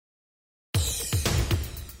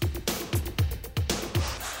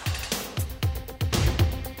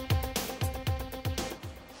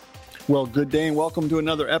Well, good day and welcome to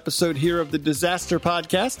another episode here of the Disaster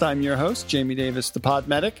Podcast. I'm your host, Jamie Davis, the Pod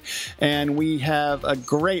Medic, and we have a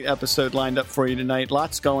great episode lined up for you tonight.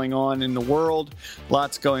 Lots going on in the world,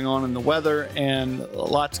 lots going on in the weather, and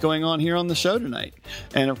lots going on here on the show tonight.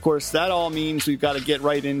 And of course, that all means we've got to get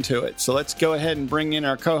right into it. So let's go ahead and bring in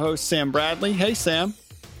our co-host, Sam Bradley. Hey, Sam.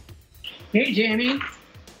 Hey, Jamie.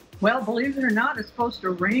 Well, believe it or not, it's supposed to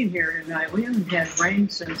rain here tonight. We haven't had rain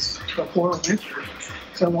since before winter.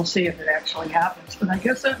 So we'll see if it actually happens. But I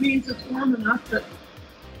guess that means it's warm enough that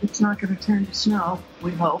it's not going to turn to snow,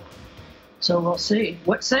 we hope. So we'll see.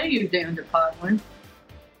 What say you, Dan DePodwin?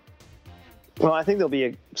 Well, I think there'll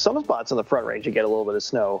be some spots on the Front Range that get a little bit of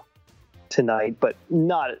snow tonight, but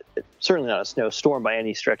certainly not a snowstorm by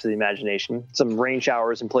any stretch of the imagination. Some rain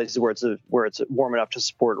showers in places where it's warm enough to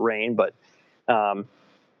support rain, but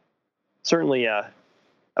certainly a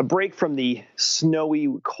break from the snowy,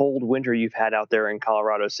 cold winter you've had out there in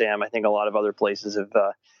Colorado, Sam. I think a lot of other places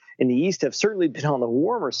in the East have certainly been on the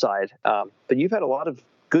warmer side, but you've had a lot of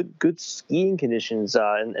good skiing conditions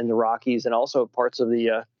in the Rockies and also parts of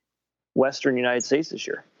the western United States this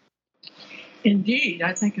year. Indeed.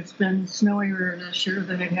 I think it's been snowier this year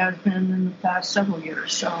than it has been in the past several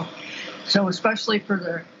years. So especially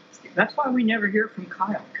that's why we never hear from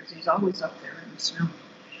Kyle, because he's always up there in the snow.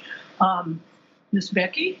 Miss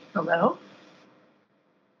Becky, hello.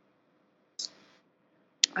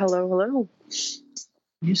 Hello.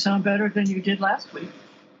 You sound better than you did last week.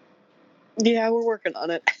 Yeah, we're working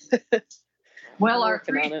on it. Well, our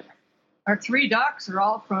three docs are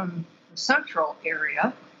all from the central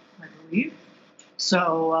area, I believe.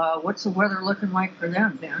 So what's the weather looking like for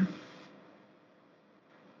them, Dan?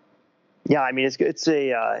 Yeah, I mean, as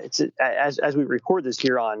we record this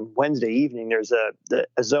here on Wednesday evening, there's a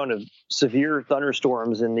zone of severe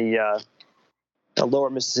thunderstorms in the lower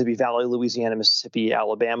Mississippi Valley, Louisiana, Mississippi,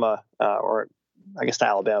 Alabama, or I guess not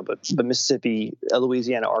Alabama, but Mississippi,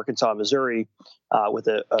 Louisiana, Arkansas, Missouri, with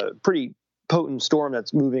a pretty potent storm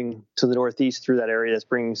that's moving to the northeast through that area. That's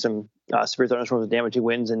bringing some severe thunderstorms and damaging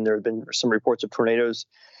winds, and there have been some reports of tornadoes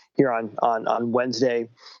here on Wednesday.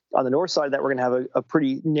 On the north side of that, we're going to have a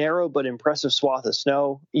pretty narrow but impressive swath of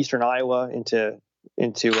snow, eastern Iowa into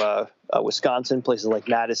Wisconsin. Places like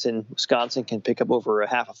Madison, Wisconsin can pick up over a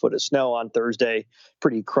half a foot of snow on Thursday.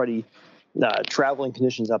 Pretty cruddy traveling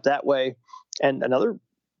conditions up that way. And another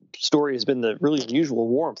story has been the really unusual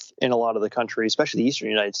warmth in a lot of the country, especially the eastern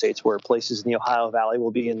United States, where places in the Ohio Valley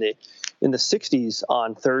will be in the 60s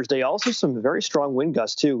on Thursday. Also, some very strong wind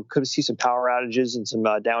gusts too. Could see some power outages and some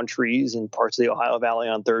downed trees in parts of the Ohio Valley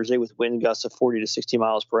on Thursday, with wind gusts of 40 to 60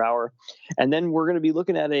 miles per hour. And then we're going to be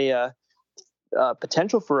looking at a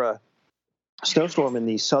potential for a snowstorm in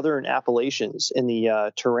the southern Appalachians in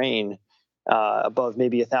the terrain above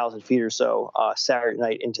maybe 1,000 feet or so Saturday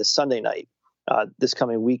night into Sunday night. This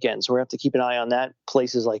coming weekend. So we're going to have to keep an eye on that.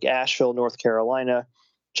 Places like Asheville, North Carolina,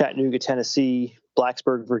 Chattanooga, Tennessee,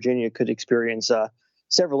 Blacksburg, Virginia could experience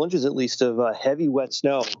several inches at least of heavy, wet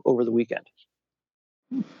snow over the weekend.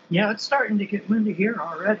 Yeah, it's starting to get windy here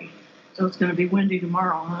already. So it's going to be windy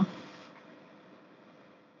tomorrow, huh?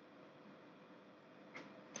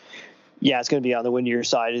 Yeah, it's going to be on the windier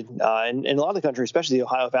side, and a lot of the country, especially the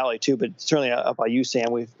Ohio Valley too, but certainly up by you,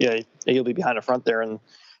 Sam. You'll be behind the front there in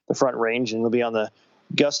the Front Range, and it'll be on the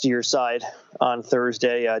gustier side on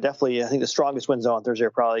Thursday. Definitely, I think the strongest winds on Thursday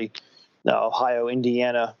are probably Ohio,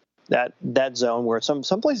 Indiana, that zone, where some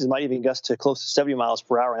places might even gust to close to 70 miles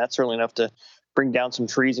per hour, and that's certainly enough to bring down some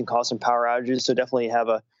trees and cause some power outages. So definitely have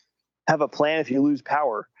a plan if you lose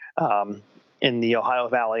power in the Ohio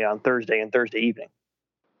Valley on Thursday and Thursday evening.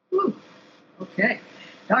 Ooh, okay.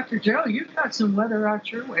 Dr. Joe, you've got some weather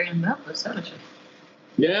out your way in Memphis, haven't you?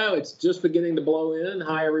 Yeah, it's just beginning to blow in.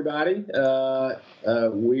 Hi, everybody.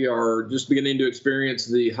 We are just beginning to experience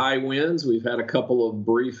the high winds. We've had a couple of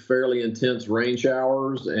brief, fairly intense rain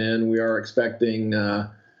showers, and we are expecting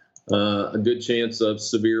a good chance of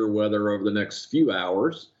severe weather over the next few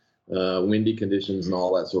hours, windy conditions and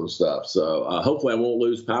all that sort of stuff. So hopefully I won't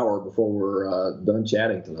lose power before we're done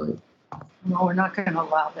chatting tonight. No, we're not going to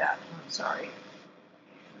allow that. I'm sorry.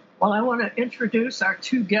 Well, I want to introduce our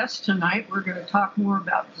two guests tonight. We're going to talk more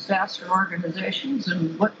about disaster organizations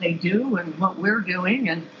and what they do and what we're doing.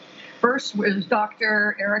 And first is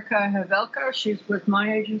Dr. Erica Havelka. She's with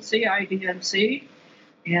my agency, IDMC,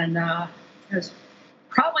 and is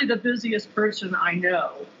probably the busiest person I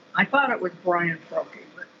know. I thought it was Brian Froke,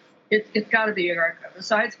 but it's got to be Erica.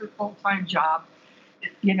 Besides her full-time job,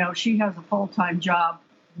 she has a full-time job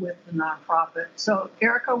with the nonprofit. So,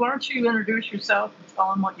 Erica, why don't you introduce yourself and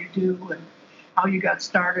tell them what you do and how you got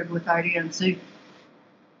started with IDMC?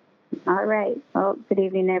 All right. Well, good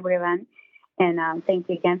evening, everyone. And thank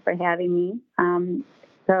you again for having me.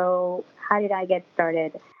 So how did I get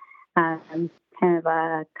started? Kind of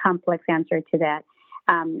a complex answer to that.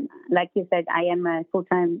 Like you said, I am a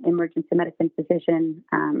full-time emergency medicine physician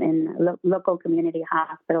in local community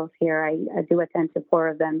hospitals here. I do attend to 4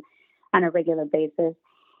 of them on a regular basis.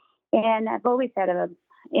 And I've always had an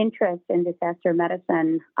interest in disaster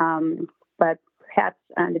medicine, but perhaps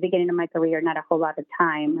at the beginning of my career, not a whole lot of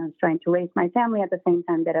time. I was trying to raise my family at the same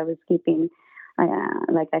time that I was keeping,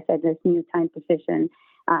 like I said, this new time position.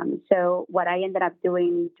 So what I ended up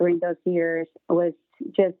doing during those years was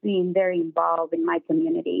just being very involved in my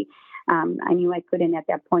community. I knew I couldn't at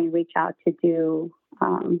that point reach out to do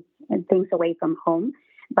things away from home,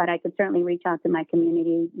 but I could certainly reach out to my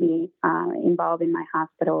community, be involved in my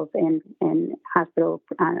hospitals and hospital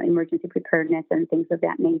emergency preparedness and things of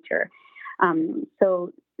that nature.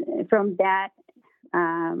 So from that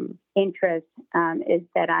interest is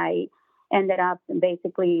that I ended up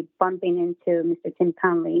basically bumping into Mr. Tim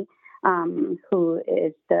Conley, who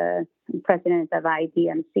is the president of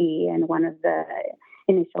IDMC and one of the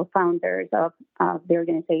initial founders of the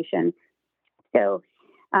organization. So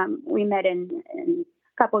we met in a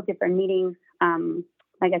couple of different meetings,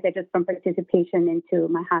 like I said, just from participation into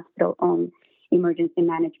my hospital-owned emergency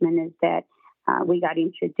management is that we got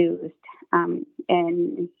introduced.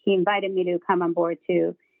 And he invited me to come on board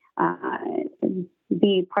to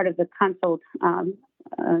be part of the consult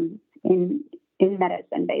in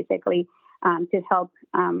medicine, basically, to help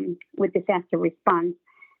with disaster response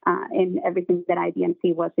in everything that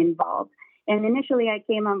IDMC was involved. And initially, I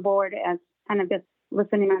came on board as kind of just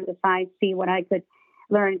listening on the side, see what I could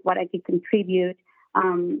learn, what I could contribute.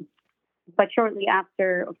 But shortly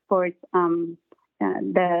after, of course,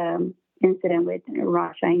 the incident with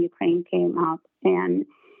Russia and Ukraine came up, and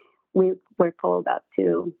we were called up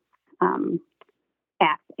to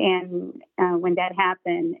act. And when that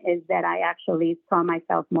happened, is that I actually saw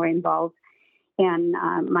myself more involved, and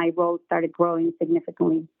my role started growing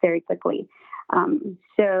significantly very quickly.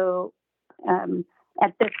 So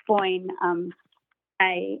at this point,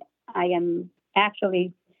 I am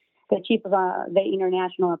actually the chief of the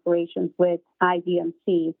international operations with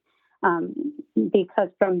IDMC. Because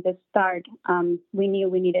from the start, we knew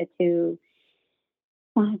we needed to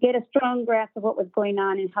get a strong grasp of what was going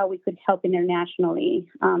on and how we could help internationally,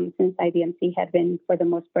 since IDMC had been, for the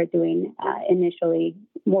most part, doing initially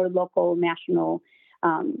more local, national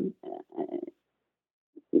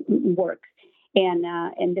work.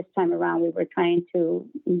 And this time around, we were trying to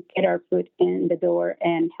get our foot in the door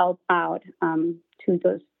and help out to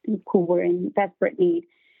those who were in desperate need,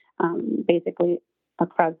 basically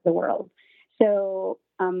across the world. So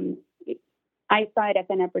I saw it as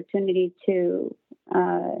an opportunity to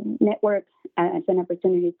network, as an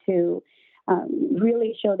opportunity to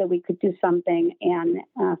really show that we could do something. And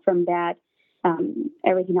from that,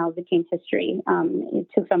 everything else became history. It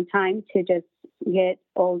took some time to just get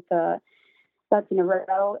all the ducks in a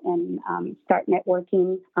row and start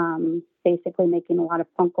networking, basically making a lot of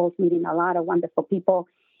phone calls, meeting a lot of wonderful people.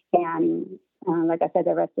 And like I said,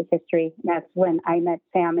 the rest is history. That's when I met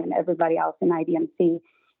Sam and everybody else in IDMC.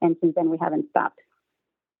 And since then, we haven't stopped.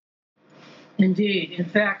 Indeed. In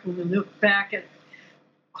fact, when we look back at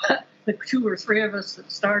the 2 or 3 of us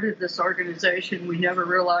that started this organization, we never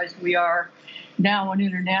realized we are now an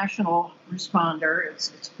international responder.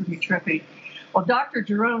 It's pretty trippy. Well, Dr.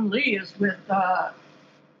 Jerome Lee is with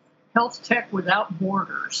Health Tech Without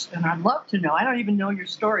Borders. And I'd love to know, I don't even know your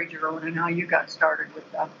story, Jerome, and how you got started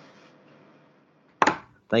with them.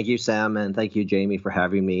 Thank you, Sam, and thank you, Jamie, for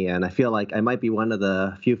having me. And I feel like I might be one of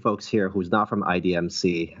the few folks here who's not from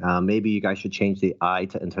IDMC. Maybe you guys should change the I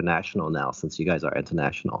to international now, since you guys are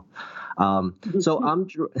international. So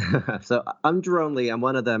I'm Jerome Lee. I'm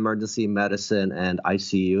one of the emergency medicine and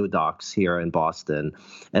ICU docs here in Boston,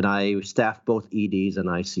 and I staff both EDs and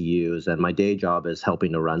ICUs. And my day job is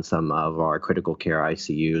helping to run some of our critical care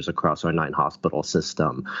ICUs across our 9-hospital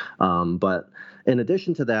system. But in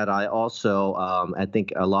addition to that, I also, I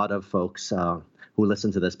think a lot of folks who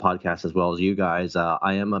listen to this podcast, as well as you guys,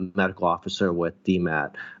 I am a medical officer with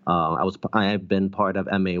DMAT. I have been part of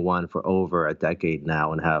MA1 for over a decade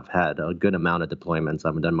now and have had a good amount of deployments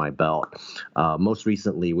under my belt. Most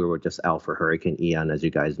recently, we were just out for Hurricane Ian, as you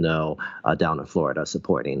guys know, down in Florida,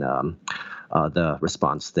 supporting the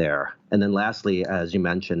response there. And then lastly, as you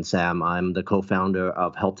mentioned, Sam, I'm the co-founder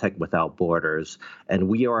of Health Tech Without Borders, and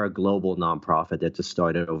we are a global nonprofit that just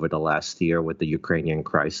started over the last year with the Ukrainian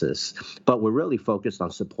crisis. But we're really focused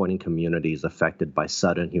on supporting communities affected by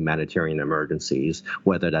sudden humanitarian emergencies,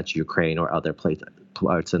 whether that's Ukraine or other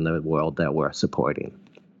parts in the world that we're supporting.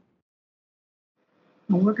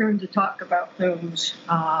 And we're going to talk about those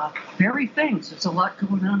very things. There's a lot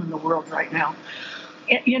going on in the world right now.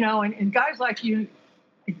 And guys like you,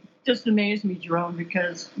 it just amaze me, Jerome,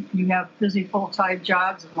 because you have busy full-time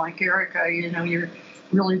jobs, and like Erica, you're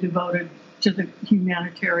really devoted to the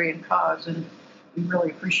humanitarian cause, and we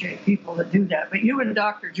really appreciate people that do that. But you and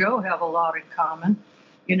Dr. Joe have a lot in common.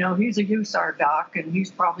 He's a USAR doc, and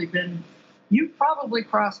you've probably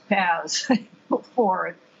crossed paths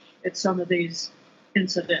before at some of these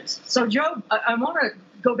incidents. So, Joe, I want to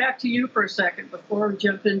go back to you for a second before we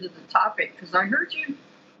jump into the topic, because I heard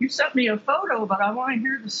you sent me a photo, but I want to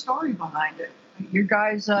hear the story behind it. You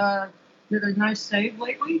guys did a nice save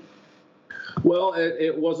lately? Well,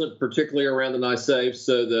 it wasn't particularly around the nice save.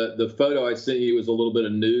 So the photo I sent you was a little bit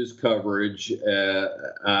of news coverage.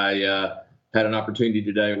 I had an opportunity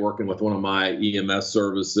today working with one of my EMS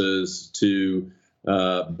services to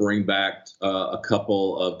bring back a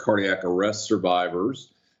couple of cardiac arrest survivors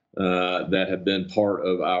that have been part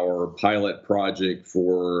of our pilot project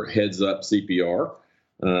for Heads Up CPR.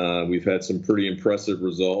 We've had some pretty impressive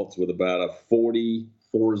results with about a 40%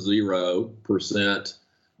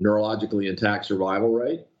 neurologically intact survival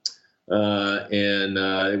rate. And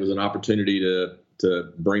it was an opportunity to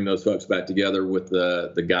bring those folks back together with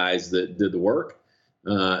the guys that did the work,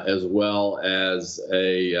 as well as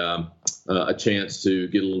a chance to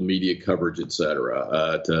get a little media coverage, et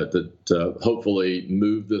cetera, to hopefully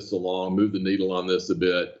move this along, move the needle on this a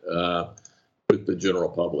bit with the general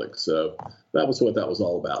public. So that was what that was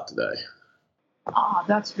all about today.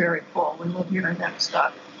 That's very cool. We love hearing that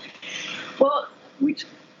stuff. Well,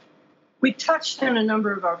 we touched in a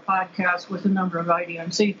number of our podcasts with a number of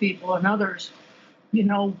IDMC people and others,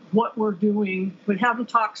 what we're doing. We haven't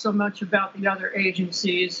talked so much about the other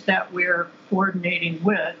agencies that we're coordinating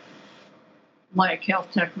with, like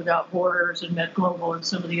Health Tech Without Borders and MedGlobal and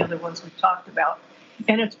some of the other ones we've talked about.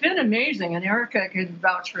 And it's been amazing, and Erica can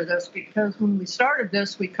vouch for this, because when we started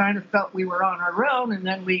this, we kind of felt we were on our own, and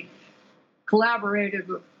then we collaborated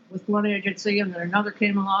with one agency, and then another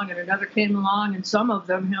came along, and some of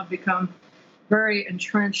them have become very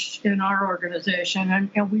entrenched in our organization.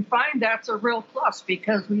 And we find that's a real plus,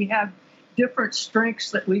 because we have different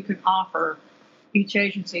strengths that we can offer. Each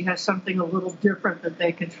agency has something a little different that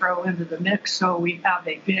they can throw into the mix. So we have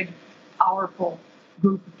a big, powerful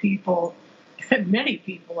group of people, and many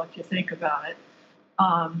people, if you think about it.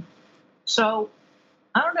 So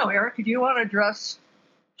I don't know, Erica, do you want to address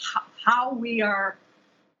how we are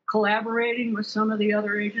collaborating with some of the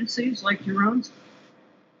other agencies like your own?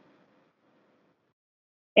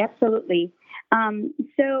 Absolutely.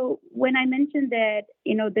 So when I mentioned that,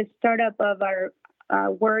 the startup of our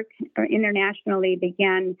work internationally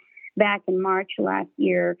began back in March last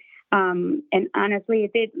year, and honestly,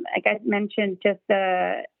 it did, like I mentioned, just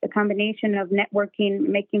a combination of networking,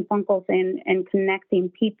 making phone calls, and connecting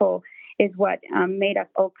people is what made us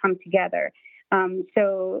all come together.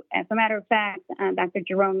 So as a matter of fact, Dr.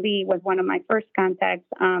 Jerome Lee was one of my first contacts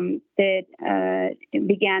that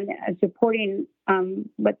began supporting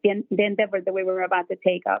what the endeavor that we were about to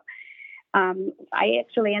take up. I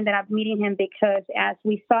actually ended up meeting him because as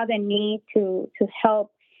we saw the need to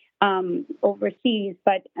help overseas,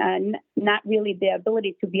 but not really the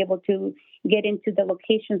ability to be able to get into the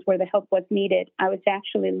locations where the help was needed, I was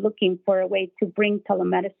actually looking for a way to bring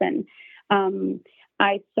telemedicine.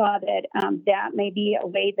 I saw that that may be a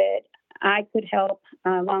way that I could help,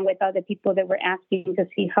 along with other people that were asking to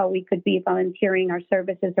see how we could be volunteering our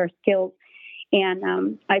services, our skills.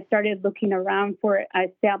 And I started looking around for an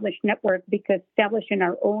established network, because establishing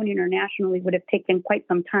our own internationally would have taken quite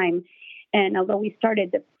some time. And although we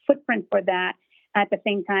started the footprint for that, at the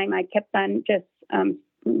same time, I kept on just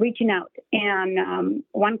reaching out. And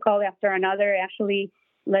one call after another actually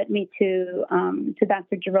led me to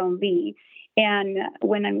Dr. Jerome Lee. And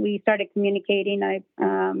when we started communicating,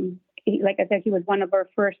 like I said, he was one of our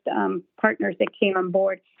first partners that came on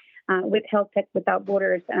board with Health Tech Without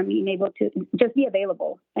Borders, being able to just be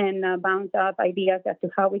available and bounce off ideas as to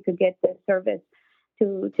how we could get this service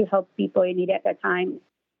to help people in need at that time,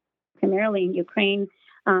 primarily in Ukraine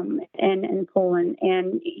and in Poland.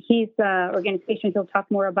 And his organization, he'll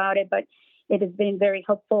talk more about it, but it has been very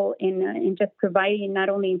helpful in just providing not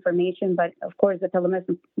only information, but of course the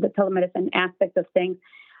telemedicine aspect of things,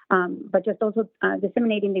 but just also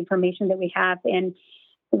disseminating the information that we have. And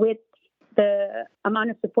with the amount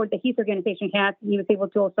of support that his organization has, he was able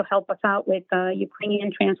to also help us out with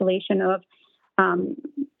Ukrainian translation of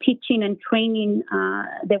teaching and training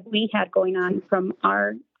that we had going on from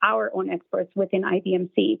our own experts within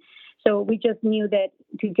IDMC. So we just knew that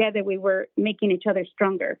together we were making each other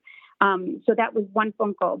stronger. So that was one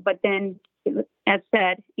phone call. But then as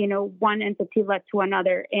said, one entity led to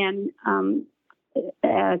another. And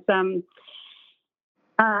as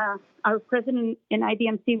our president in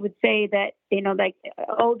IDMC would say that, like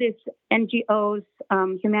all these NGOs,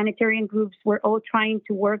 humanitarian groups, were all trying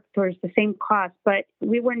to work towards the same cause, but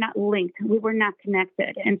we were not linked. We were not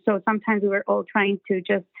connected. And so sometimes we were all trying to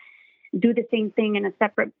just do the same thing in a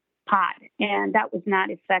separate pot, and that was not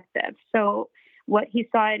effective. So what he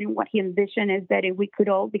saw and what he envisioned is that if we could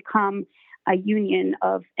all become a union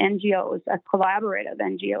of NGOs, a collaborative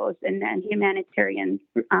NGOs, and humanitarian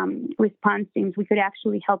response teams, we could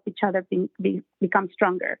actually help each other become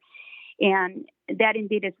stronger. And that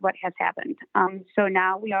indeed is what has happened. So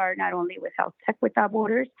now we are not only with Health Tech Without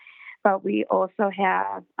Borders, but we also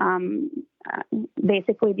have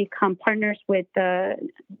basically become partners with the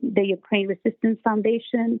Ukraine Resistance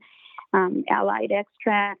Foundation, Allied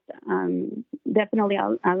Extract, definitely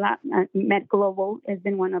Med Global has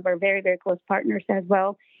been one of our very, very close partners as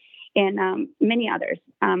well, and many others.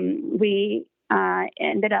 We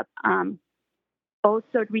ended up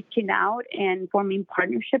also reaching out and forming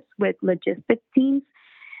partnerships with logistics teams,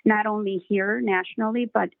 not only here nationally,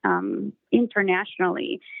 but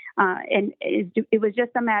internationally. And it was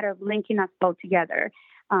just a matter of linking us all together.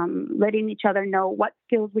 Letting each other know what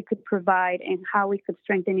skills we could provide and how we could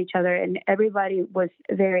strengthen each other. And everybody was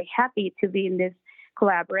very happy to be in this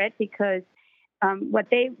collaborate because what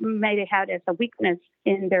they might have had as a weakness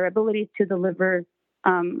in their ability to deliver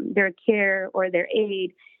their care or their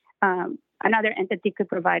aid, another entity could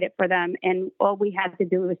provide it for them. And all we had to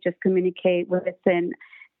do was just communicate within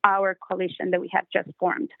our coalition that we had just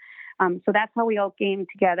formed. So that's how we all came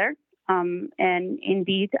together. And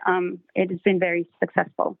indeed, it has been very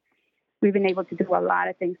successful. We've been able to do a lot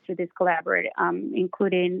of things through this collaborative,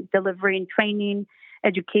 including delivering training,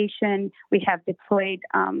 education. We have deployed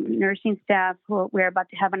nursing staff. We're about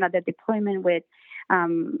to have another deployment with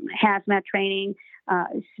hazmat training.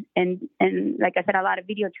 And like I said, a lot of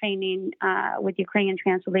video training with Ukrainian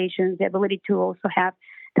translations, the ability to also have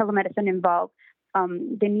telemedicine involved.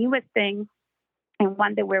 The newest thing, and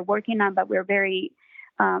one that we're working on, but we're very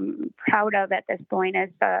proud of at this point,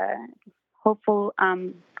 is a hopeful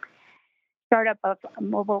startup of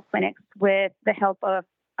mobile clinics with the help of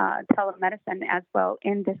telemedicine as well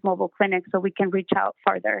in this mobile clinic, so we can reach out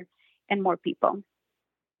farther and more people.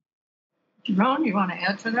 Jerome, you want to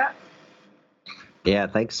add to that? Yeah,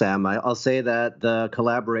 thanks, Sam. I'll say that the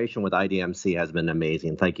collaboration with IDMC has been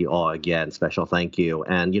amazing. Thank you all again. Special thank you.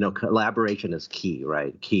 And, collaboration is key,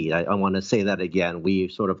 right? Key. I want to say that again. We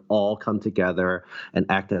sort of all come together and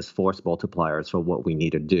act as force multipliers for what we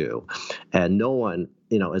need to do. And no one,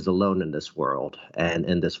 is alone in this world and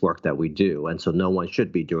in this work that we do. And so no one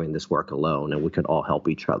should be doing this work alone, and we could all help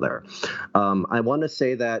each other. I want to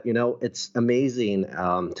say that, it's amazing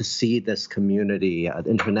to see this community,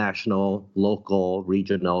 international, local,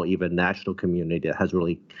 regional, even national community that has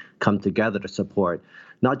really come together to support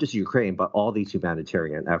not just Ukraine, but all these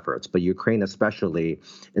humanitarian efforts, but Ukraine especially.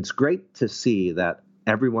 It's great to see that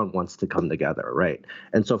everyone wants to come together, right?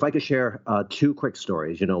 And so if I could share two quick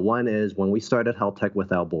stories, one is when we started Health Tech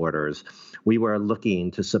Without Borders, we were looking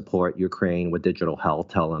to support Ukraine with digital health,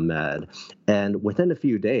 telemed. And within a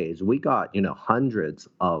few days, we got, hundreds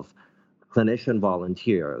of clinician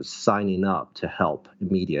volunteers signing up to help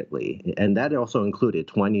immediately. And that also included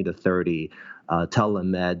 20 to 30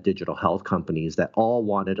 telemed digital health companies that all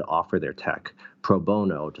wanted to offer their tech pro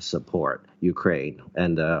bono to support Ukraine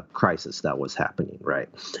and the crisis that was happening, right?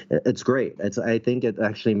 It's great. I think it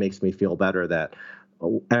actually makes me feel better that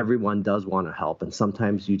everyone does want to help, and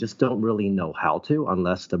sometimes you just don't really know how to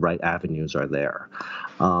unless the right avenues are there.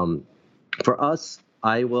 For us,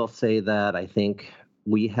 I will say that I think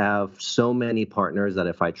we have so many partners that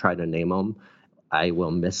if I try to name them, I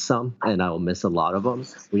will miss some, and I will miss a lot of them.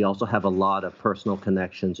 We also have a lot of personal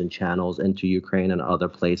connections and channels into Ukraine and other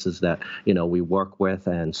places that, we work with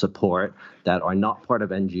and support that are not part of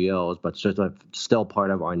NGOs, but still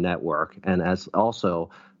part of our network. And as also,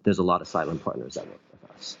 there's a lot of silent partners that work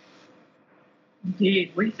with us.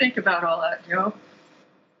 Indeed. What do you think about all that, Joe?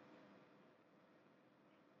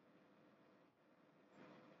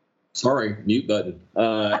 Sorry, mute button.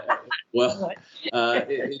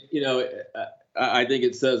 I think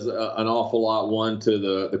it says an awful lot, one, to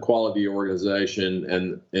the quality of the organization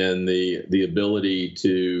and the ability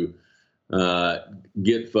to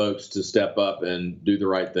get folks to step up and do the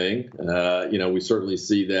right thing. We certainly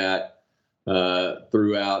see that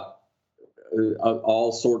throughout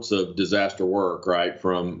all sorts of disaster work, right?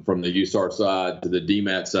 From the USAR side to the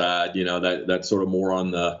DMAT side, that's sort of more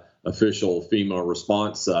on the official FEMA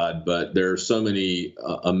response side. But there are so many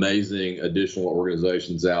amazing additional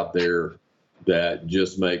organizations out there that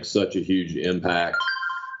just make such a huge impact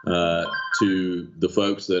to the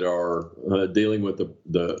folks that are dealing with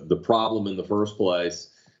the problem in the first place,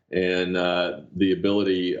 and the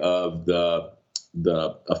ability of the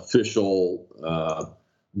official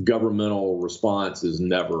governmental response is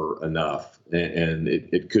never enough, and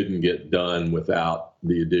it couldn't get done without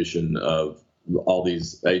the addition of all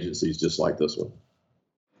these agencies just like this one.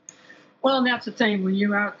 Well, and that's the thing. When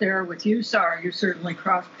you're out there with USAR, you certainly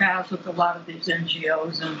cross paths with a lot of these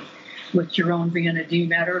NGOs, and with Jerome being a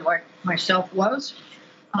DMEDer like myself was,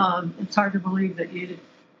 it's hard to believe that you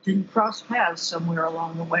didn't cross paths somewhere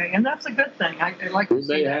along the way, and that's a good thing. I like to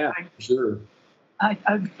see that. Sure.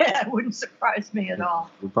 It wouldn't surprise me at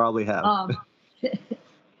all. We probably have.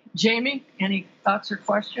 Jamie, any thoughts or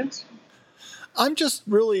questions? I'm just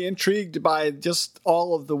really intrigued by just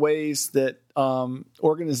all of the ways that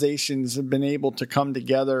organizations have been able to come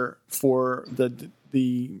together for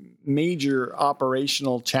the major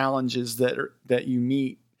operational challenges that you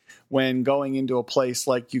meet when going into a place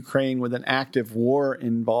like Ukraine with an active war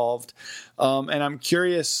involved. And I'm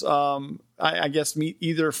curious, I guess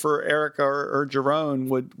either for Erica or Jerome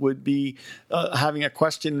would be having a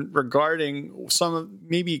question regarding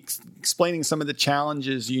maybe explaining some of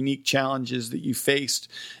the unique challenges that you faced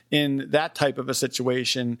in that type of a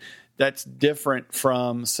situation that's different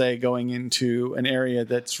from, say, going into an area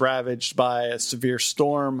that's ravaged by a severe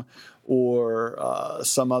storm or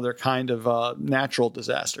some other kind of natural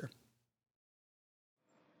disaster.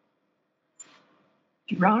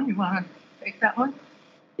 Jerome, you want to take that one?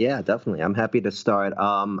 Yeah, definitely. I'm happy to start.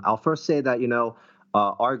 I'll first say that,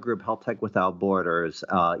 our group, Health Tech Without Borders,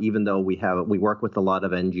 even though we work with a lot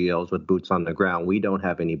of NGOs with boots on the ground, we don't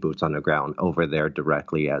have any boots on the ground over there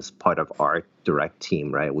directly as part of our direct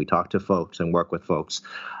team, right? We talk to folks and work with folks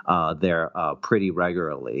there pretty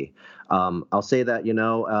regularly. I'll say that,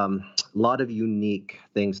 a lot of unique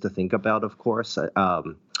things to think about, of course.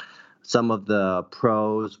 Some of the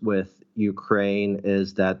pros with Ukraine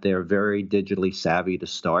is that they're very digitally savvy to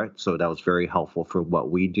start. So that was very helpful for what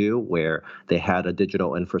we do, where they had a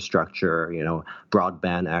digital infrastructure,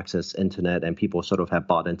 broadband access, internet, and people sort of have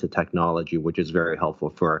bought into technology, which is very helpful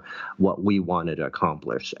for what we wanted to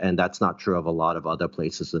accomplish. And that's not true of a lot of other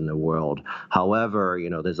places in the world. However,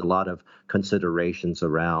 there's a lot of considerations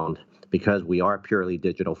around, because we are purely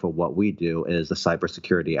digital for what we do, is the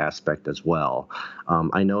cybersecurity aspect as well.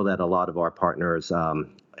 I know that a lot of our partners,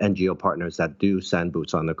 NGO partners that do send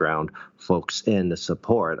boots on the ground folks in to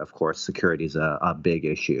support, of course, security is a big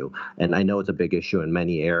issue. And I know it's a big issue in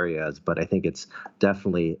many areas, but I think it's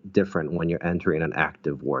definitely different when you're entering an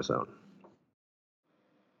active war zone.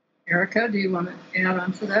 Erica, do you want to add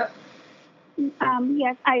on to that?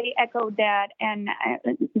 Yes, I echo that. And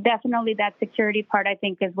definitely that security part, I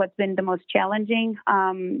think, is what's been the most challenging,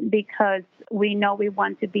 because we know we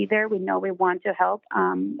want to be there. We know we want to help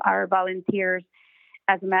our volunteers.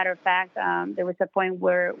 As a matter of fact, there was a point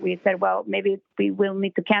where we said, well, maybe we will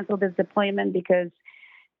need to cancel this deployment because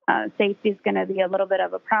safety is going to be a little bit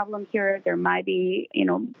of a problem here. There might be,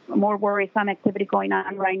 more worrisome activity going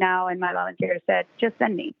on right now. And my volunteer said, just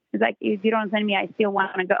send me. It's like, if you don't send me, I still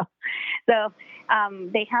want to go. So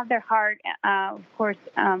they have their heart, of course,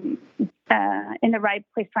 in the right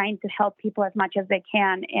place, trying to help people as much as they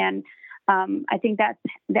can. And I think that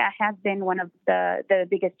has been one of the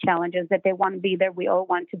biggest challenges, that they want to be there. We all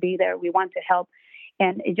want to be there. We want to help.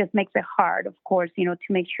 And it just makes it hard, of course, to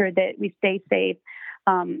make sure that we stay safe.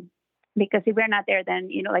 Because if we're not there, then,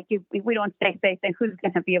 if we don't stay safe, then who's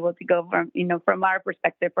going to be able to go from our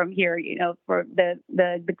perspective from here, for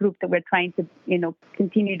the group that we're trying to,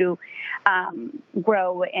 continue to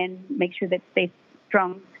grow and make sure that stays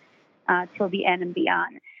strong till the end and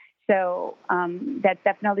beyond. So that's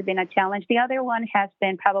definitely been a challenge. The other one has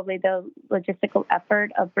been probably the logistical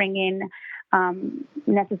effort of bringing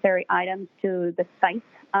necessary items to the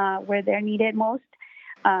sites where they're needed most.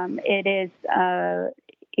 It is,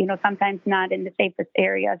 sometimes not in the safest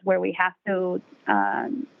areas where we have to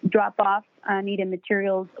drop off needed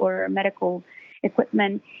materials or medical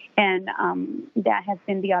equipment. And that has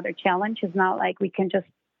been the other challenge. It's not like we can just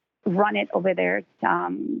run it over there,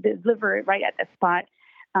 deliver it right at the spot.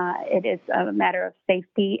 It is a matter of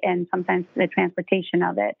safety and sometimes the transportation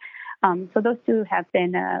of it. So those two have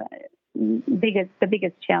been the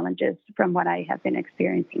biggest challenges from what I have been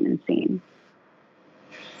experiencing and seeing.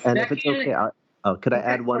 And if it's okay, could I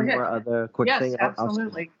add one more other quick thing? Yes,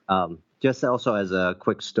 absolutely. Just also as a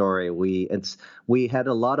quick story, we had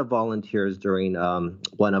a lot of volunteers during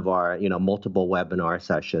one of our multiple webinar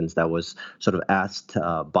sessions that was sort of asked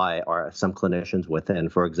by some clinicians within.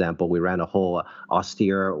 For example, we ran a whole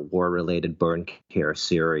austere war-related burn care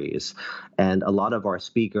series, and a lot of our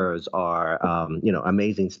speakers are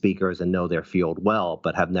amazing speakers and know their field well,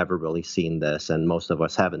 but have never really seen this, and most of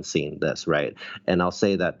us haven't seen this, right? And I'll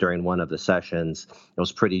say that during one of the sessions, it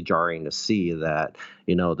was pretty jarring to see that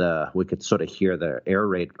we could sort of hear the air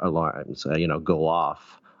raid alarms, go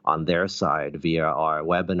off on their side via our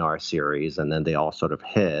webinar series, and then they all sort of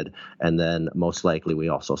hid, and then most likely we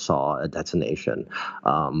also saw a detonation.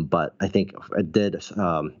 But I think it did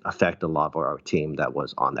affect a lot of our team that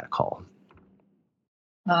was on that call.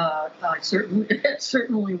 It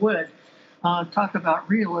certainly would. Talk about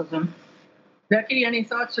realism. Becky, any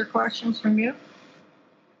thoughts or questions from you?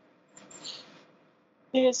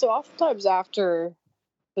 Yeah, so oftentimes after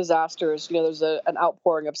disasters, there's an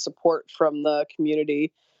outpouring of support from the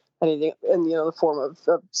community, and in the form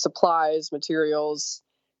of supplies, materials,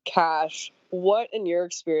 cash. What, in your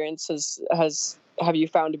experience, have you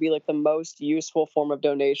found to be like the most useful form of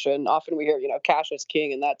donation? Often we hear, cash is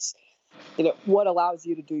king, and that's what allows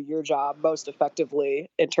you to do your job most effectively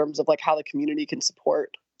in terms of like how the community can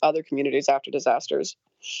support other communities after disasters.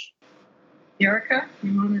 Erica,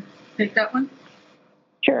 you want to take that one?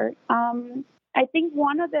 Sure. I think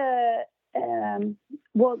one of the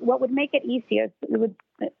what would make it easiest would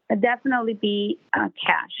definitely be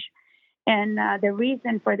cash. And the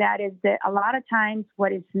reason for that is that a lot of times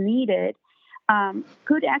what is needed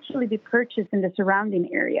could actually be purchased in the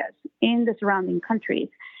surrounding areas, in the surrounding countries.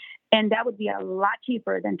 And that would be a lot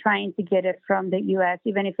cheaper than trying to get it from the U.S.,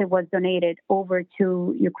 even if it was donated over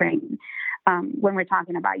to Ukraine. When we're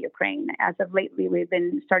talking about Ukraine, as of lately, we've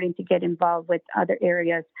been starting to get involved with other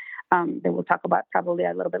areas that we'll talk about probably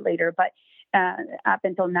a little bit later. But up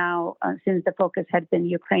until now, since the focus had been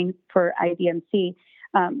Ukraine for IDMC,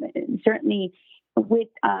 certainly with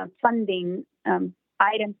funding,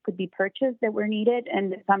 items could be purchased that were needed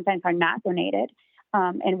and sometimes are not donated.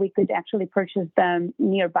 And we could actually purchase them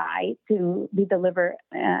nearby to be delivered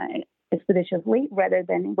expeditiously rather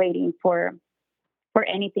than waiting for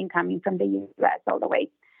anything coming from the U.S. all the way.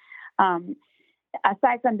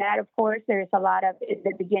 Aside from that, of course, in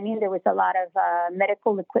the beginning, there was a lot of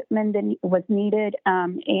medical equipment that was needed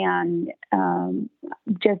and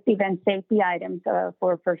just even safety items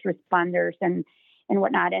for first responders and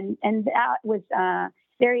whatnot. And that was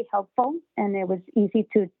very helpful, and it was easy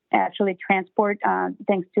to actually transport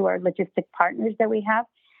thanks to our logistic partners that we have.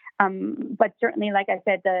 But certainly, like I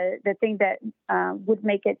said, the thing that would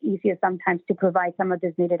make it easier sometimes to provide some of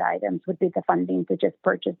these needed items would be the funding to just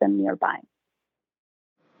purchase them nearby.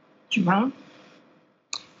 Jerome?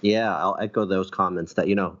 Yeah, I'll echo those comments that,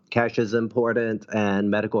 cash is important, and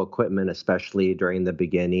medical equipment, especially during the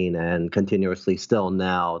beginning and continuously still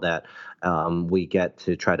now that we get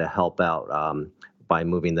to try to help out by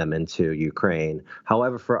moving them into Ukraine.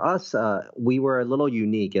 However, for us, we were a little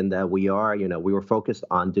unique in that we were focused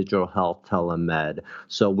on digital health telemed.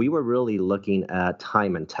 So we were really looking at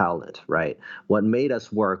time and talent, right? What made us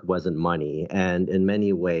work wasn't money. And in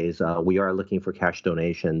many ways, we are looking for cash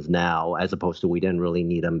donations now, as opposed to we didn't really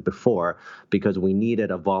need them before, because we needed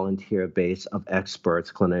a volunteer base of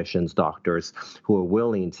experts, clinicians, doctors who are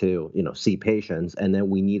willing to, see patients. And then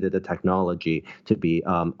we needed the technology to be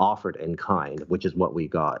offered in kind, which is what we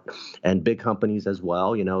got. And big companies as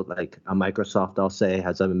well, like Microsoft, I'll say,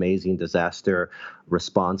 has an amazing disaster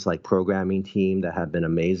response programming team that have been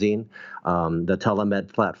amazing. The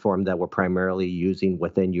telemed platform that we're primarily using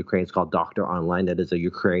within Ukraine is called Doctor Online. It is a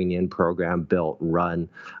Ukrainian program built, run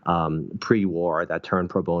pre-war that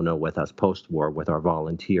turned pro bono with us post-war with our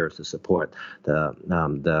volunteers to support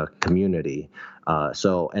the community.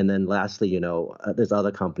 And then lastly, there's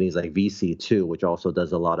other companies like VC2, which also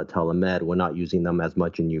does a lot of telemed. We're not using them as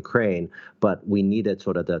much in Ukraine, but we needed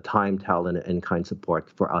sort of the time, talent, and in-kind support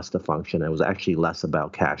for us to function. It was actually less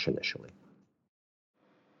about cash initially.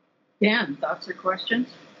 Dan, thoughts or questions?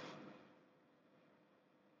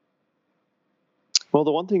 Well,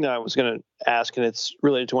 the one thing that I was going to ask, and it's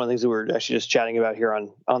related to one of the things that we were actually just chatting about here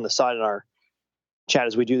on the side in our chat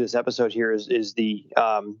as we do this episode here, is the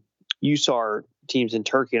USAR teams in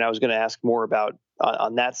Turkey. And I was going to ask more about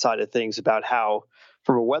on that side of things about how,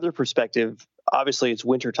 from a weather perspective, obviously it's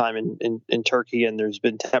wintertime in Turkey, and there's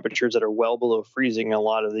been temperatures that are well below freezing in a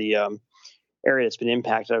lot of the area that's been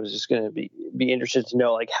impacted. I was just going to be interested to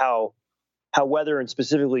know how weather and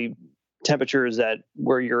specifically temperatures that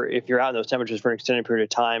if you're out in those temperatures for an extended period of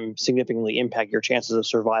time significantly impact your chances of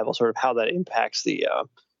survival, sort of how that impacts the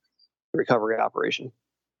recovery operation.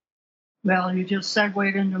 Well, you just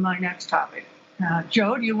segued into my next topic.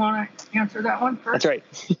 Joe, do you want to answer that one first? That's right.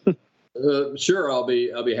 Sure, I'll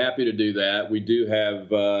be happy to do that. We do have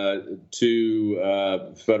two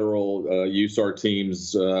federal USAR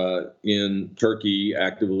teams in Turkey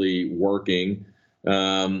actively working.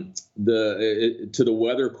 To the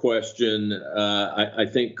weather question, I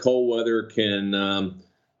think cold weather can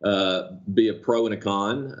be a pro and a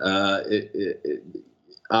con.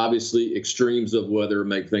 Obviously, extremes of weather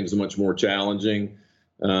make things much more challenging.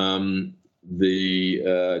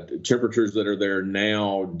 The temperatures that are there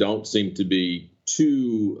now don't seem to be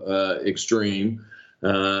too extreme,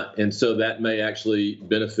 and so that may actually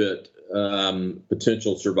benefit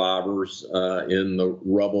potential survivors in the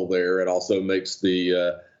rubble there. It also makes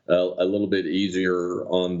a little bit easier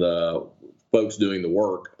on the folks doing the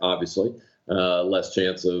work, obviously. Less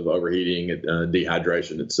chance of overheating,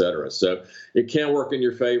 dehydration, et cetera. So it can work in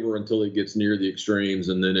your favor until it gets near the extremes,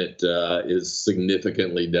 and then it is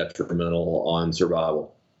significantly detrimental on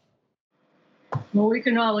survival. Well, we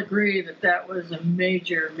can all agree that was a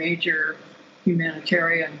major, major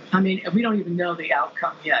humanitarian. I mean, we don't even know the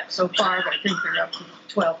outcome yet. So far, I think they're up to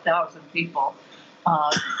 12,000 people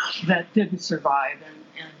that didn't survive,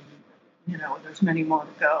 and there's many more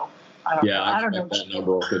to go. I don't know. That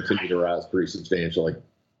number will continue to rise pretty substantially.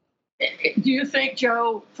 Do you think,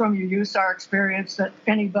 Joe, from your USAR experience, that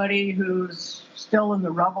anybody who's still in the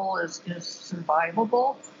rubble is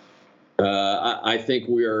survivable? I think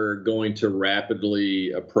we are going to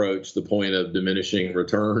rapidly approach the point of diminishing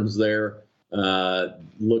returns there.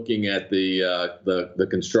 Looking at the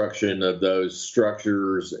construction of those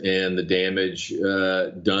structures and the damage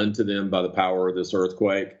done to them by the power of this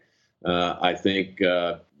earthquake, I think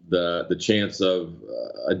the chance of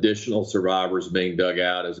additional survivors being dug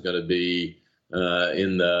out is going to be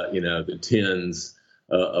in the tens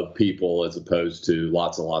of people, as opposed to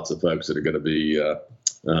lots and lots of folks that are going to be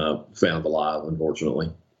found alive,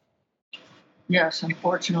 unfortunately. Yes,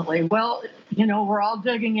 unfortunately. Well, we're all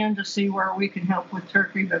digging in to see where we can help with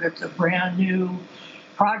Turkey, but it's a brand new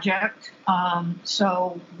project,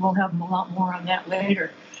 so we'll have a lot more on that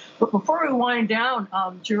later. But before we wind down,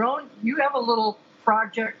 Jerome, you have a little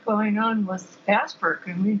project going on with Asper.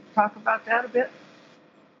 Can we talk about that a bit?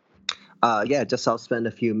 Yeah, I'll spend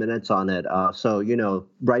a few minutes on it. So,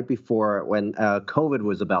 right before when COVID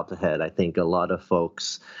was about to hit, I think a lot of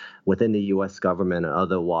folks within the U.S. government and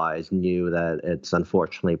otherwise knew that it's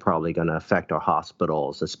unfortunately probably going to affect our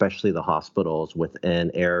hospitals, especially the hospitals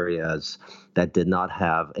within areas that did not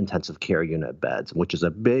have intensive care unit beds, which is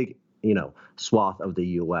a big swath of the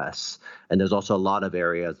U.S. And there's also a lot of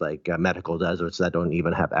areas like medical deserts that don't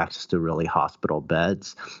even have access to really hospital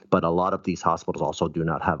beds. But a lot of these hospitals also do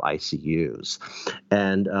not have ICUs.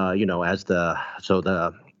 And,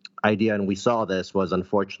 the idea, and we saw this, was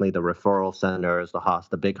unfortunately the referral centers,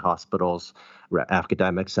 the big hospitals,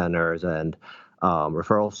 academic centers, and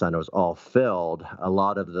referral centers all filled. A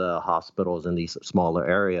lot of the hospitals in these smaller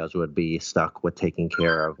areas would be stuck with taking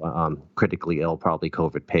care of critically ill, probably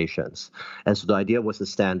COVID patients. And so the idea was to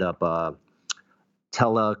stand up a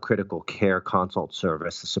telecritical care consult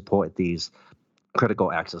service to support these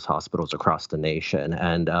critical access hospitals across the nation.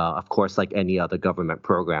 And of course, like any other government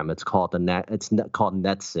program, it's called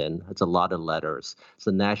NETSIN. It's a lot of letters. It's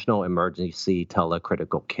the National Emergency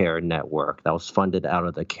Telecritical Care Network that was funded out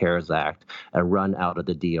of the CARES Act and run out of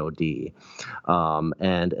the DoD.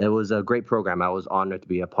 And it was a great program. I was honored to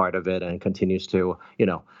be a part of it, and it continues to,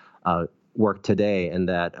 work today, and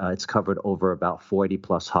that it's covered over about 40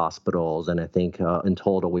 plus hospitals. And I think in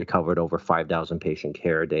total, we covered over 5,000 patient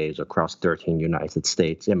care days across 13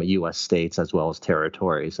 U.S. states, as well as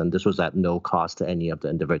territories. And this was at no cost to any of the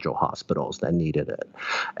individual hospitals that needed it.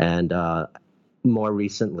 And more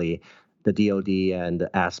recently, the DoD and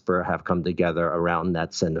Asper have come together around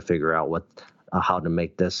NETSIN to figure out how to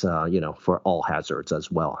make this, for all hazards as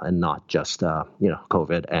well, and not just,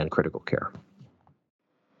 COVID and critical care.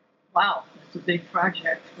 Wow, that's a big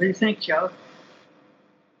project. What do you think, Joe?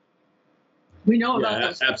 We know about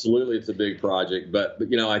this. Absolutely, it's a big project, but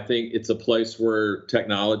I think it's a place where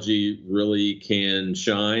technology really can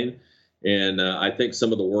shine, and I think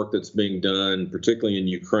some of the work that's being done, particularly in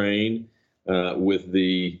Ukraine, with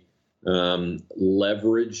the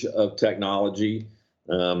leverage of technology,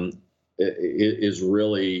 is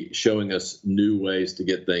really showing us new ways to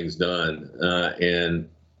get things done,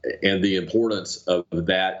 and the importance of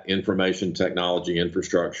that information technology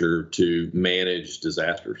infrastructure to manage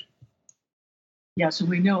disasters. Yeah, so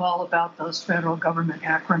we know all about those federal government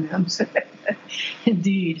acronyms.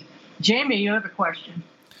 Indeed. Jamie, you have a question.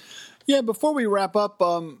 Yeah, before we wrap up,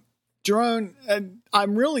 Jerome,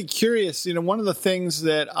 I'm really curious. One of the things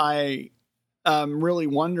that I'm really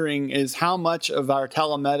wondering is how much of our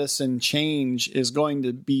telemedicine change is going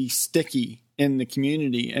to be sticky in the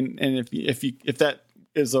community, and if that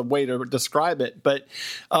is a way to describe it. But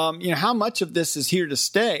how much of this is here to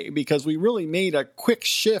stay? Because we really made a quick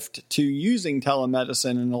shift to using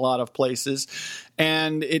telemedicine in a lot of places,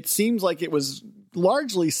 and it seems like it was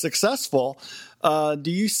largely successful.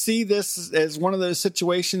 Do you see this as one of those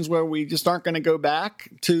situations where we just aren't going to go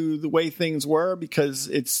back to the way things were because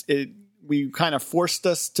we kind of forced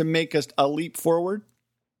us to make a leap forward?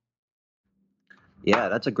 Yeah,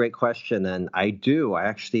 that's a great question. And I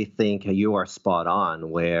actually think you are spot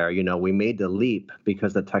on where, we made the leap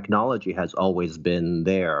because the technology has always been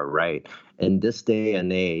there, right? In this day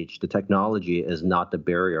and age, the technology is not the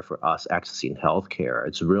barrier for us accessing healthcare.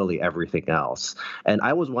 It's really everything else. And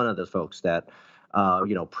I was one of those folks that,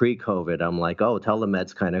 pre-COVID, I'm like, oh,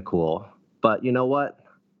 telemed's kind of cool. But you know what?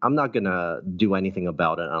 I'm not going to do anything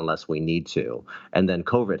about it unless we need to. And then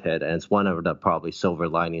COVID hit, and it's one of the probably silver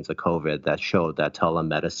linings of COVID that showed that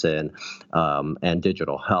telemedicine and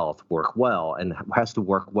digital health work well, and has to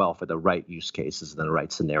work well for the right use cases and the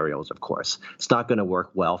right scenarios, of course. It's not going to work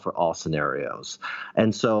well for all scenarios.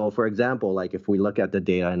 And so, for example, like if we look at the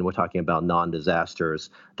data and we're talking about non-disasters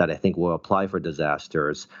that I think will apply for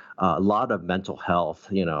disasters, a lot of mental health,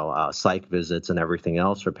 psych visits and everything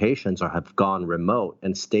else for patients have gone remote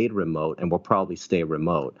and stayed remote and will probably stay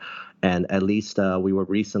remote. And at least we were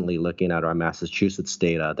recently looking at our Massachusetts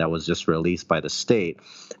data that was just released by the state.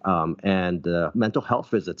 And mental health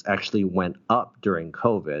visits actually went up during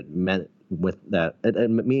COVID. With that, it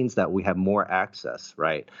means that we have more access,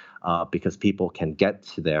 right? Because people can get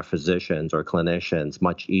to their physicians or clinicians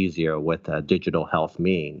much easier with digital health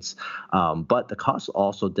means. But the cost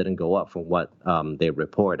also didn't go up from what they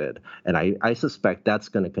reported. And I suspect that's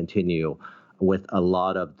going to continue with a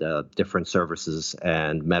lot of the different services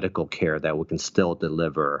and medical care that we can still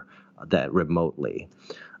deliver that remotely.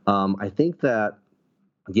 I think that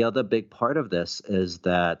the other big part of this is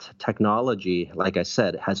that technology, like I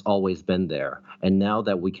said, has always been there. And now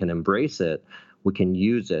that we can embrace it, we can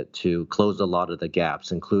use it to close a lot of the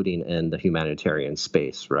gaps, including in the humanitarian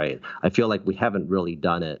space, right? I feel like we haven't really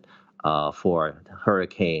done it for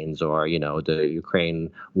hurricanes or, the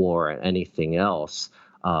Ukraine war and anything else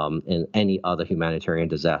in any other humanitarian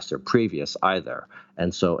disaster previous either.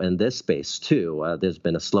 And so in this space, too, there's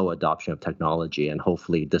been a slow adoption of technology, and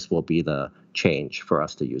hopefully this will be the change for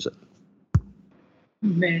us to use it.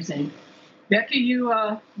 Amazing. Becky, you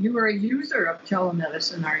were a user of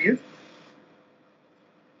telemedicine, are you?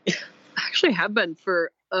 I actually have been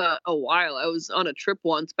for a while. I was on a trip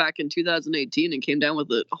once back in 2018 and came down with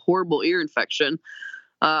a horrible ear infection.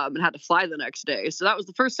 And had to fly the next day. So that was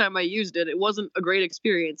the first time I used it. It wasn't a great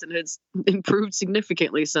experience, and it's improved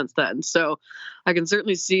significantly since then. So I can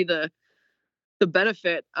certainly see the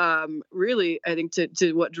benefit, really, I think,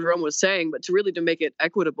 to what Jerome was saying, but to make it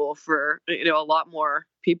equitable for, a lot more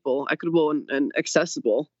people, equitable and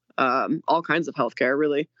accessible, all kinds of healthcare,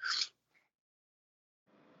 really.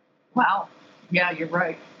 Wow. Yeah, you're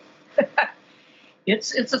right.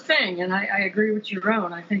 It's a thing, and I agree with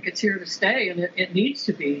Jerome. I think it's here to stay, and it needs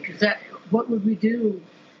to be, because what would we do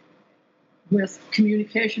with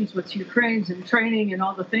communications with Ukrainians and training and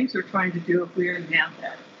all the things we're trying to do if we didn't have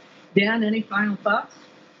that? Dan, any final thoughts?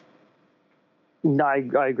 No, I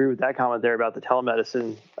agree with that comment there about the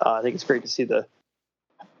telemedicine. I think it's great to see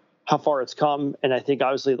how far it's come, and I think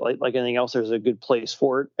obviously, like anything else, there's a good place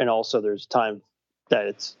for it, and also there's time that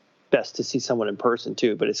it's best to see someone in person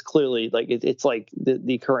too. But it's clearly it's like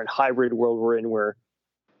the current hybrid world we're in, where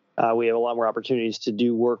we have a lot more opportunities to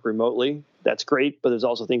do work remotely. That's great, but there's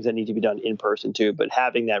also things that need to be done in person too. But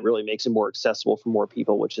having that really makes it more accessible for more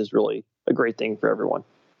people, which is really a great thing for everyone.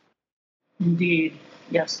 Indeed.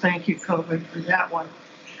 Yes. Thank you, COVID, for that one.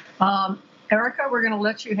 Erica, we're going to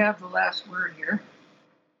let you have the last word here.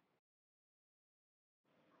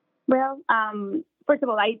 Well, first of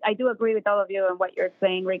all, I do agree with all of you and what you're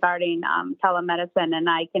saying regarding telemedicine. And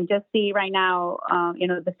I can just see right now,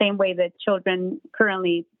 the same way that children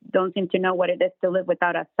currently don't seem to know what it is to live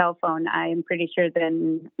without a cell phone. I'm pretty sure that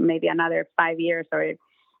in maybe another 5 years or,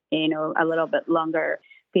 a little bit longer,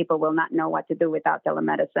 people will not know what to do without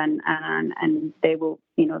telemedicine. And they will,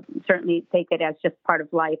 certainly take it as just part of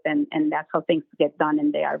life. And that's how things get done.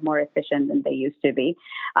 And they are more efficient than they used to be.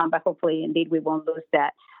 But hopefully, indeed, we won't lose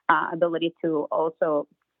that ability to also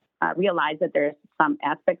realize that there's some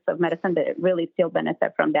aspects of medicine that really still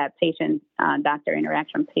benefit from that patient-doctor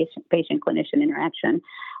interaction, patient-clinician interaction.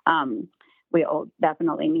 We all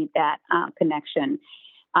definitely need that connection.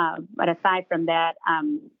 But aside from that,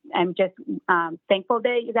 I'm just thankful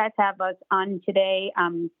that you guys have us on today.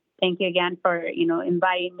 Thank you again for,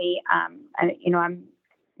 inviting me. I'm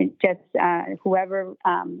just whoever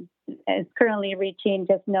is currently reaching,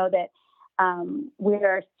 just know that we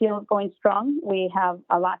are still going strong. We have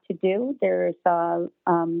a lot to do. There's a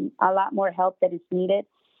lot more help that is needed.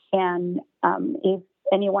 And if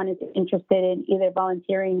anyone is interested in either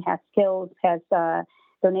volunteering, has skills, has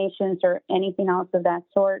donations, or anything else of that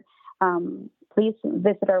sort, please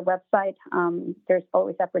visit our website. There's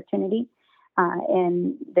always opportunity.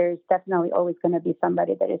 And there's definitely always going to be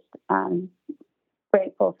somebody that is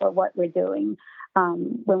grateful for what we're doing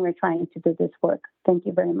when we're trying to do this work. Thank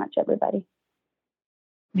you very much, everybody.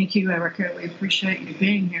 Thank you, Erica. We appreciate you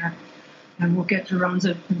being here. And we'll get Jeroen's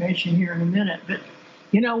information here in a minute. But,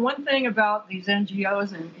 one thing about these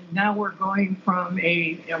NGOs, and now we're going from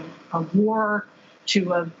a war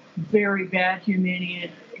to a very bad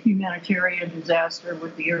humanitarian disaster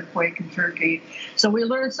with the earthquake in Turkey. So we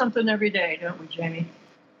learn something every day, don't we, Jamie?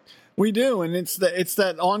 We do, and it's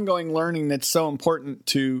that ongoing learning that's so important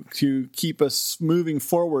to keep us moving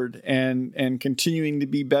forward and continuing to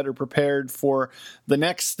be better prepared for the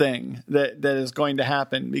next thing that is going to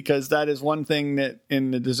happen, because that is one thing that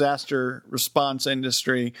in the disaster response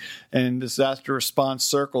industry and disaster response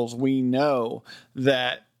circles, we know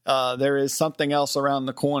that there is something else around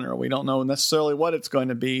the corner. We don't know necessarily what it's going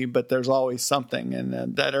to be, but there's always something.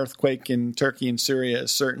 And that earthquake in Turkey and Syria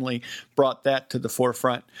has certainly brought that to the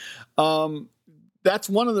forefront. That's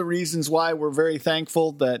one of the reasons why we're very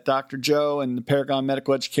thankful that Dr. Joe and the Paragon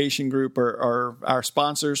Medical Education Group are our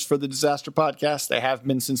sponsors for the Disaster Podcast. They have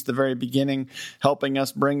been since the very beginning, helping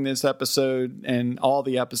us bring this episode and all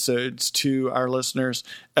the episodes to our listeners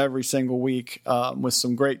every single week with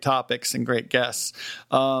some great topics and great guests.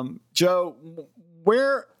 Joe,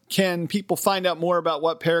 where can people find out more about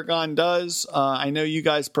what Paragon does? I know you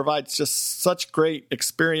guys provide just such great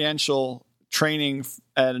experiential training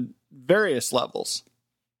at various levels.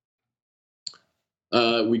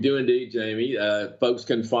 We do indeed, Jamie. Folks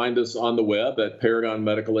can find us on the web at Paragon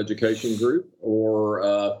Medical Education Group,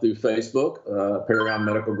 or through Facebook, Paragon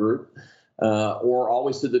Medical Group, or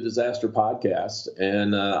always through the Disaster Podcast.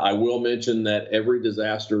 And I will mention that every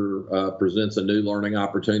disaster presents a new learning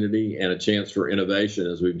opportunity and a chance for innovation,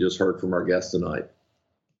 as we've just heard from our guests tonight.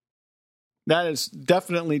 That is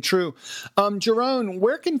definitely true. Jeroen,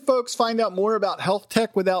 where can folks find out more about Health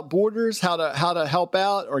Tech Without Borders, how to help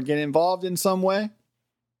out or get involved in some way?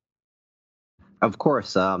 Of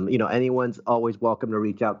course. Anyone's always welcome to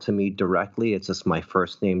reach out to me directly. It's just my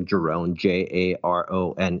first name, Jeroen, JARONE.Lee,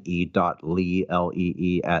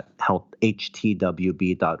 LEE at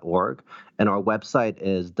htwb.org. And our website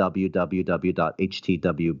is www.htwb.org,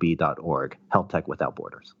 Health Tech Without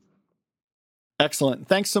Borders. Excellent.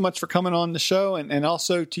 Thanks so much for coming on the show, and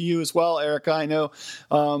also to you as well, Erica. I know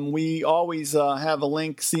we always have a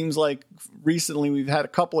link. Seems like recently we've had a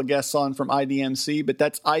couple of guests on from IDMC, but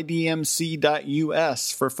that's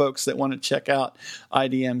idmc.us for folks that want to check out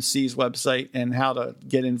IDMC's website and how to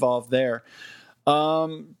get involved there.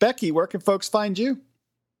 Becky, where can folks find you?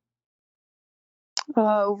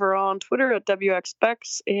 Over on Twitter at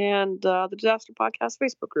WXBex and the Disaster Podcast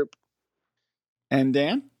Facebook group. And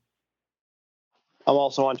Dan? I'm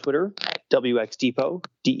also on Twitter, WXDepo,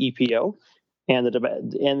 DEPO, and the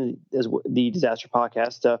Disaster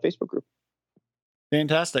Podcast Facebook group.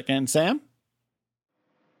 Fantastic. And Sam?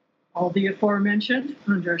 All the aforementioned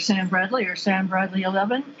under Sam Bradley or Sam Bradley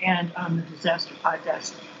 11 and on the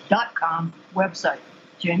disasterpodcast.com website.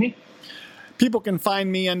 Jamie? People can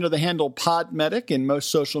find me under the handle Podmedic in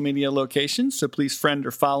most social media locations, so please friend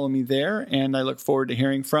or follow me there, and I look forward to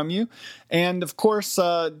hearing from you. And, of course,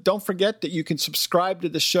 don't forget that you can subscribe to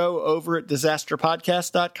the show over at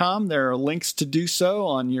disasterpodcast.com. There are links to do so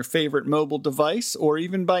on your favorite mobile device or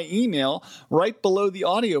even by email right below the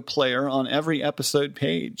audio player on every episode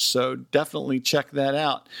page, so definitely check that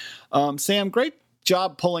out. Sam, great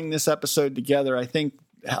job pulling this episode together. I think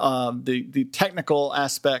the technical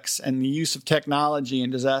aspects and the use of technology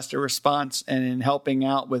in disaster response and in helping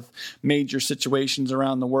out with major situations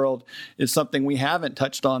around the world is something we haven't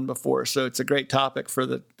touched on before. So it's a great topic for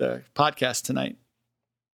the podcast tonight.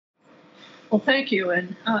 Well, thank you.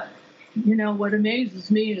 And, what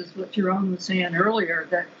amazes me is what Jeroen was saying earlier,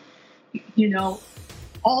 that,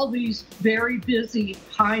 all these very busy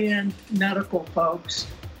high-end medical folks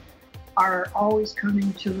are always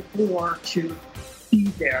coming to the fore to be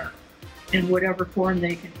there in whatever form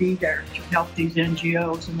they can be there to help these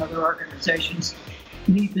NGOs and other organizations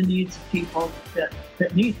meet the needs of people that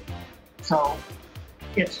need it. So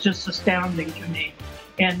it's just astounding to me.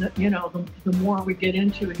 And, the more we get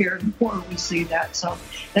into here, the more we see that. So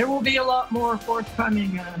there will be a lot more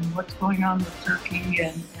forthcoming on what's going on with Turkey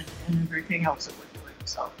and everything else that we're doing.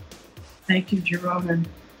 So thank you, Jerome and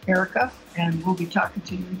Erica, and we'll be talking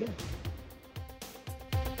to you again.